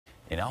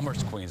In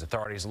Elmhurst, Queens,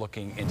 authorities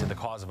looking into the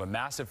cause of a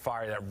massive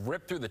fire that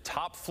ripped through the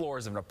top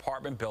floors of an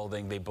apartment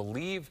building. They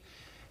believe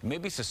it may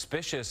be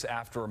suspicious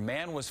after a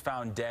man was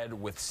found dead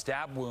with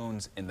stab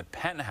wounds in the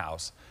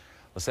penthouse.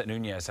 Lisette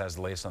Nunez has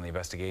the latest on the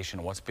investigation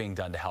and what's being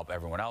done to help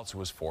everyone else who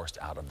was forced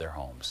out of their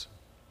homes.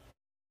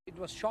 It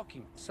was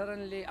shocking.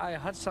 Suddenly, I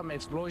heard some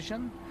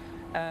explosion,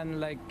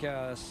 and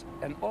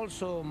and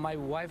also my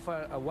wife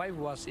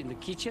was in the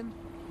kitchen.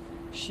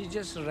 She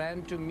just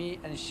ran to me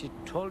and she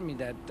told me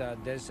that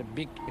there's a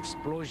big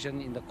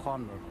explosion in the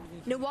corner.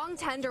 Nawang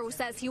Tender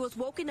says he was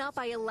woken up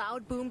by a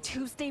loud boom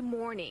Tuesday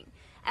morning.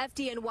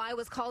 FDNY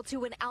was called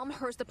to an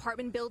Elmhurst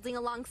apartment building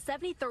along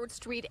 73rd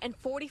Street and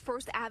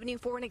 41st Avenue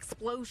for an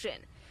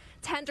explosion.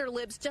 Tender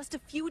lives just a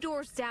few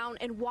doors down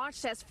and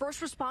watched as first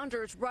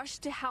responders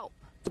rushed to help.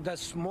 The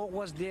smoke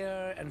was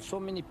there and so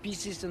many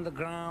pieces in the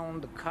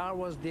ground. The car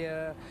was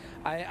there.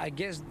 I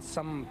guess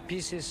some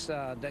pieces,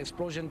 the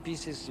explosion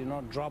pieces,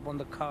 drop on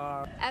the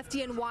car.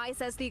 FDNY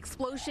says the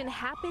explosion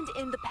happened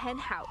in the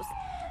penthouse.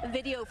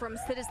 Video from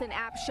Citizen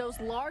app shows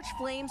large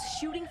flames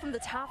shooting from the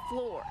top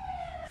floor.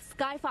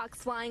 Skyfox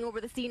flying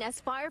over the scene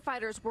as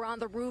firefighters were on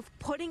the roof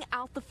putting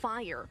out the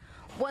fire.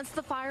 Once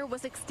the fire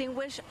was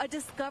extinguished, a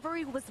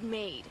discovery was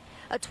made.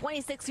 A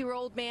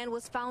 26-year-old man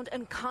was found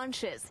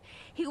unconscious.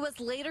 He was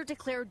later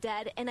declared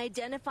dead and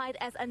identified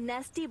as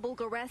Anesti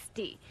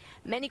Bulgaresti.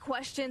 Many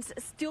questions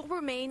still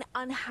remain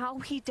on how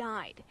he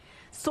died.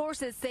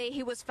 Sources say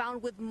he was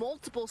found with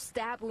multiple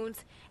stab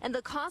wounds, and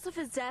the cause of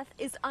his death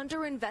is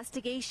under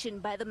investigation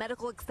by the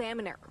medical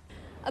examiner.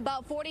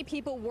 About 40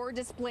 people were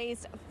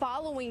displaced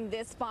following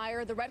this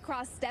fire, the Red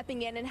Cross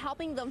stepping in and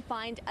helping them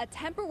find a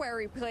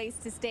temporary place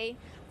to stay.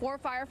 4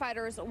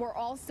 firefighters were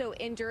also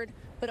injured,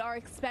 but are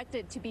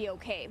expected to be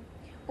okay.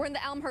 We're in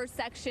the Elmhurst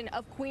section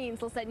of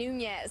Queens. Lisette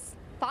Nunez,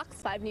 Fox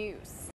 5 News.